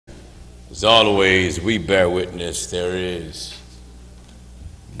As always, we bear witness there is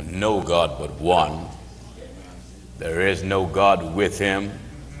no God but one. There is no God with him.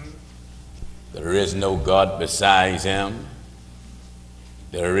 There is no God besides him.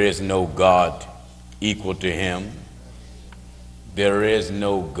 There is no God equal to him. There is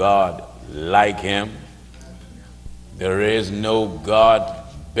no God like him. There is no God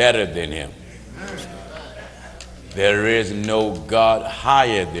better than him. There is no God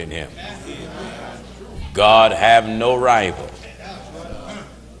higher than him. God have no rival.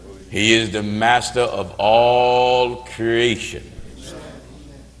 He is the master of all creation.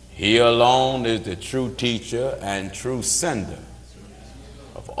 He alone is the true teacher and true sender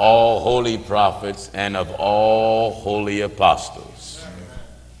of all holy prophets and of all holy apostles.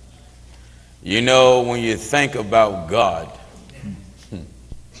 You know, when you think about God,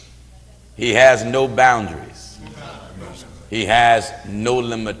 he has no boundaries. He has no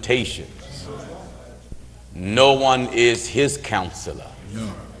limitations. No one is his counselor.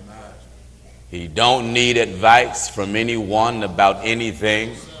 He don't need advice from anyone about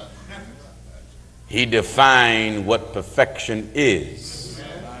anything. He defined what perfection is.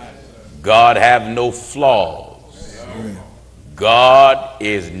 God have no flaws. God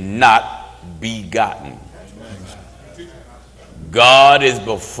is not begotten. God is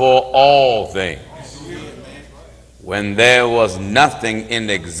before all things. When there was nothing in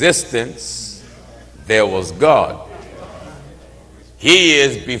existence, there was God. He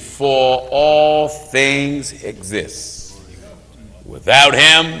is before all things exist. Without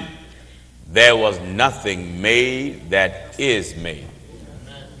him, there was nothing made that is made.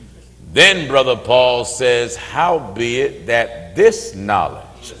 Then Brother Paul says, howbeit that this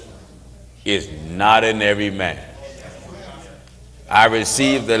knowledge is not in every man. I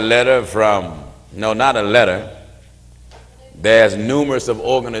received a letter from, no, not a letter. There's numerous of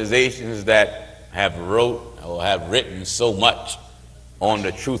organizations that have wrote or have written so much on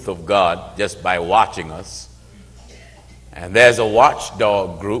the truth of God just by watching us. And there's a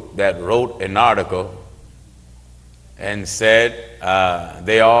watchdog group that wrote an article and said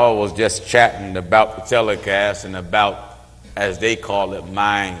they all was just chatting about the telecast and about, as they call it,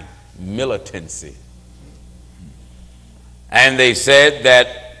 my militancy. And they said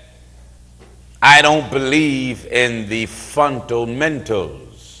that I don't believe in the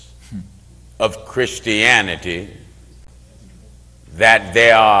fundamentals of Christianity, that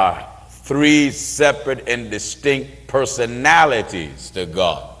there are three separate and distinct personalities to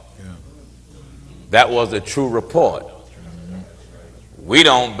God. That was a true report. We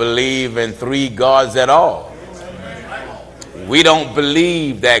don't believe in three gods at all. We don't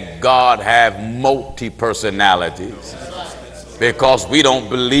believe that God have multi-personalities, because we don't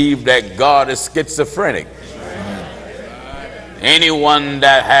believe that God is schizophrenic. Anyone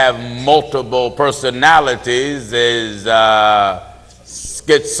that have multiple personalities is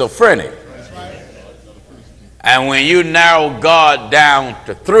schizophrenic. And when you narrow God down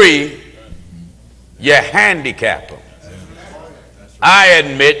to three, you handicap him. I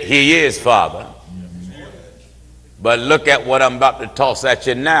admit he is Father, but look at what I'm about to toss at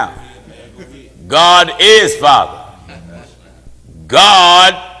you now. God is Father.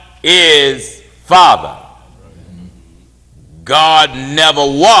 God is Father. God never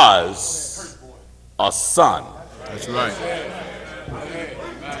was a son. That's right.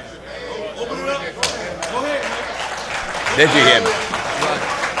 Did you hear me?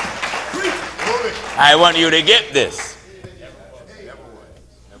 I want you to get this.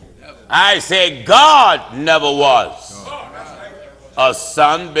 I say God never was a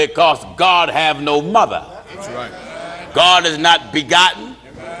son, because God have no mother. That's right. God is not begotten.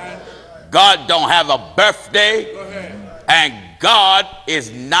 God don't have a birthday. And God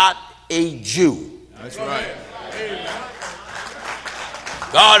is not a Jew. That's right.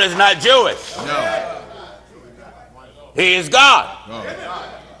 God is not Jewish. No. He is God. No.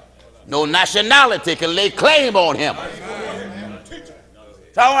 No nationality can lay claim on him.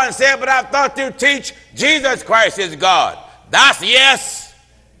 Someone said, but I thought you teach Jesus Christ is God. That's yes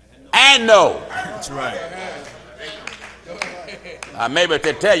and no. That's right. I'm able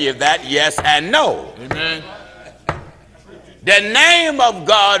to tell you that yes and no. Amen. The name of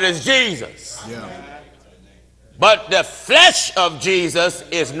God is Jesus. Yeah. But the flesh of Jesus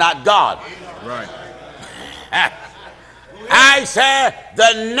is not God. Right. I said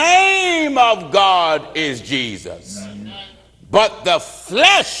the name of God is Jesus. But the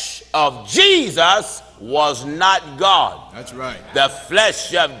flesh of Jesus was not God. That's right. The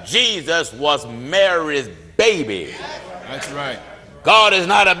flesh of Jesus was Mary's baby. That's right. God is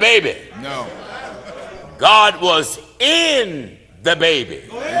not a baby. No. God was in the baby.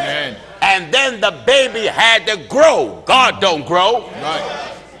 Amen. And then the baby had to grow. God don't grow.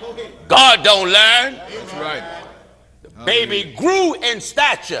 Right. God don't learn. That's right. The baby grew in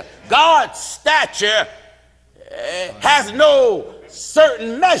stature. God's stature has no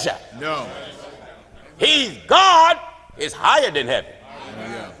certain measure. No. God is higher than heaven,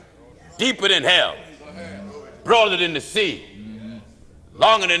 Yeah. deeper than hell, broader than the sea,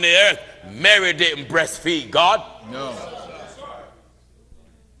 longer than the earth. Mary didn't breastfeed God. No.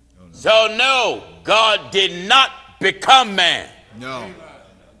 So no, God did not become man. No.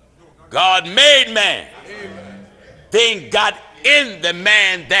 God made man. Then got in the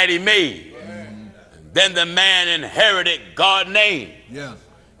man that he made. Then the man inherited God's name. Yeah.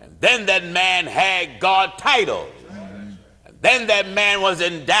 And then that man had God title. And then that man was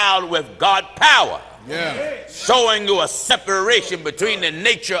endowed with God power. Yeah. Showing you a separation between the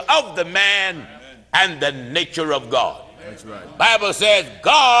nature of the man and the nature of God. That's right. Bible says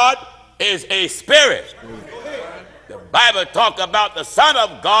God is a spirit. The Bible talks about the Son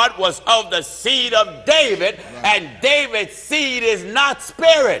of God was of the seed of David, and David's seed is not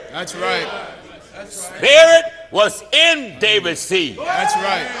spirit. That's right. Spirit was in David's seed. That's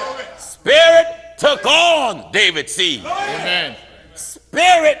right. Spirit took on David's seed. Amen.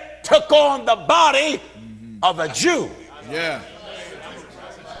 Spirit took on the body of a Jew. Yeah.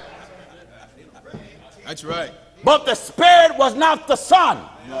 That's right. But the Spirit was not the Son.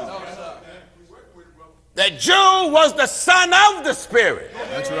 The Jew was the son of the Spirit.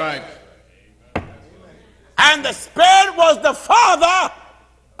 That's right. And the Spirit was the father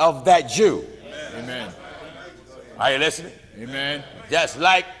of that Jew. Amen. Are you listening? Amen. Just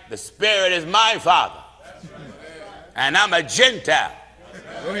like the Spirit is my father. And I'm a Gentile.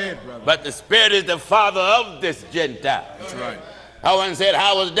 Go ahead, brother. But the Spirit is the father of this Gentile. That's right. One said,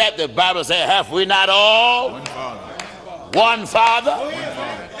 how was that? The Bible said, have we not all One Father. one Father? One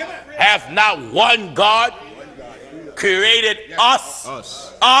Father. Hath not one God created us?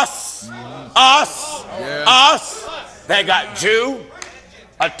 Us. Us. Us. Yeah. Us. They got Jew,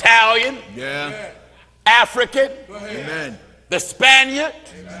 Italian, Yeah. African, Amen. the Spaniard,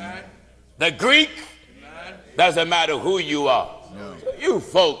 the Greek. Doesn't matter who you are. No. You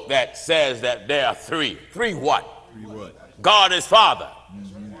folk that says that there are three. Three what? Three what? God is Father.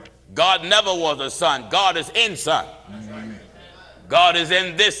 God never was a son. God is in Son. God is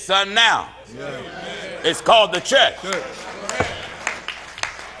in this Son now. Yeah. It's called the church. Good.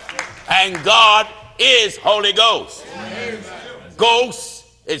 And God is Holy Ghost. Ghost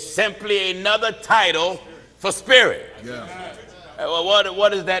is simply another title for spirit. Yeah.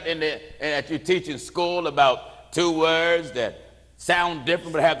 What is that that you teach in school about two words that sound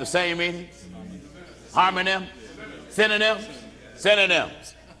different but have the same meaning? Homonym? Synonyms?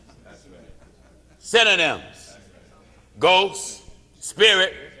 Synonyms. Synonyms. Ghost,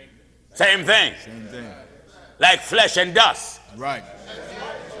 spirit, same thing. Same thing. Like flesh and dust. Right.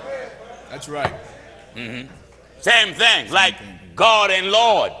 That's right. Same thing. Like God and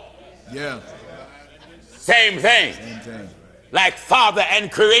Lord. Yeah. Same thing. Same thing. Like Father and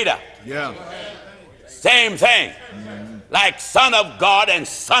Creator. Yeah. Same thing. Like Son of God and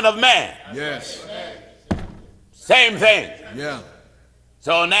Son of Man. Yes. Same thing. Yeah.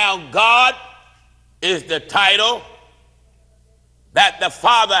 So now God is the title that the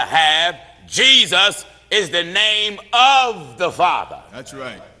Father have. Jesus is the name of the Father. That's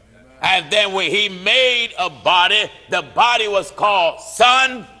right. And then when he made a body, the body was called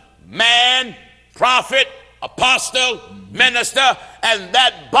Son, Man, Prophet, Apostle, Minister, and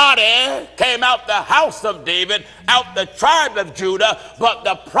that body came out the house of David, out the tribe of Judah, but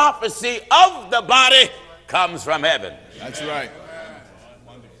the prophecy of the body comes from heaven. That's right.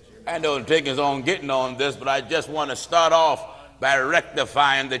 I don't think it's on getting on this, but I just want to start off by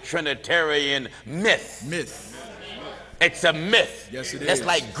rectifying the Trinitarian myth. Myth. It's a myth. Yes, it It's is.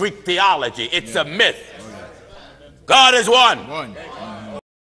 like Greek theology. It's a myth. God is one. One.